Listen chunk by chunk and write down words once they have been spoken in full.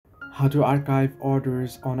How to archive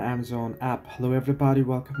orders on Amazon app. Hello everybody,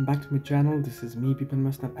 welcome back to my channel. This is me, Bipin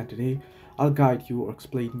Masnad, and today I'll guide you or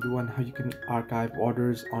explain you on how you can archive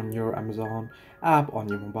orders on your Amazon app on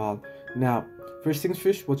your mobile. Now, first things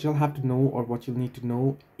first, what you'll have to know or what you'll need to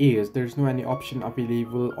know is there's no any option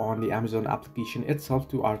available on the Amazon application itself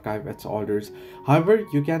to archive its orders. However,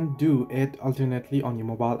 you can do it alternately on your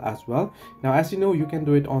mobile as well. Now, as you know, you can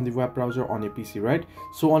do it on the web browser on your PC, right?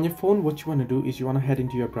 So on your phone, what you want to do is you want to head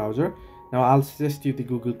into your browser. Now I'll suggest you the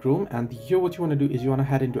Google Chrome, and here what you want to do is you want to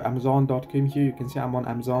head into amazon.com. Here you can see I'm on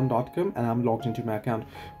amazon.com and I'm logged into my account.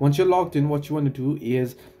 Once you're logged in, what you want to do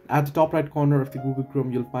is at the top right corner of the Google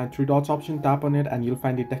Chrome, you'll find three dots option. Tap on it and you'll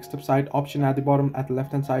find the desktop side option at the bottom. At the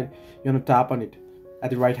left hand side, you want to tap on it at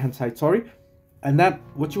the right hand side, and then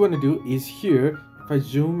what you want to do is here, if I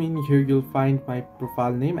zoom in here, you'll find my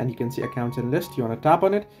profile name and you can see accounts and list. You want to tap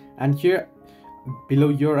on it, and here below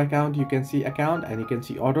your account you can see account and you can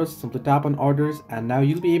see orders. Simply tap on orders and now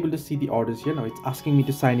you'll be able to see the orders here. Now it's asking me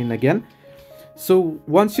to sign in again. So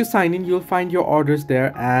once you sign in, you'll find your orders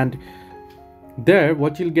there, and there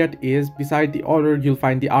what you'll get is beside the order you'll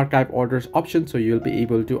find the archive orders option, so you'll be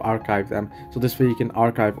able to archive them. So this way you can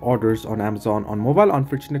archive orders on Amazon on mobile.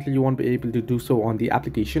 Unfortunately, you won't be able to do so on the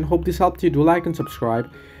application. Hope this helped you. Do like and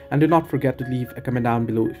subscribe, and do not forget to leave a comment down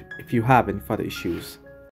below if you have any further issues.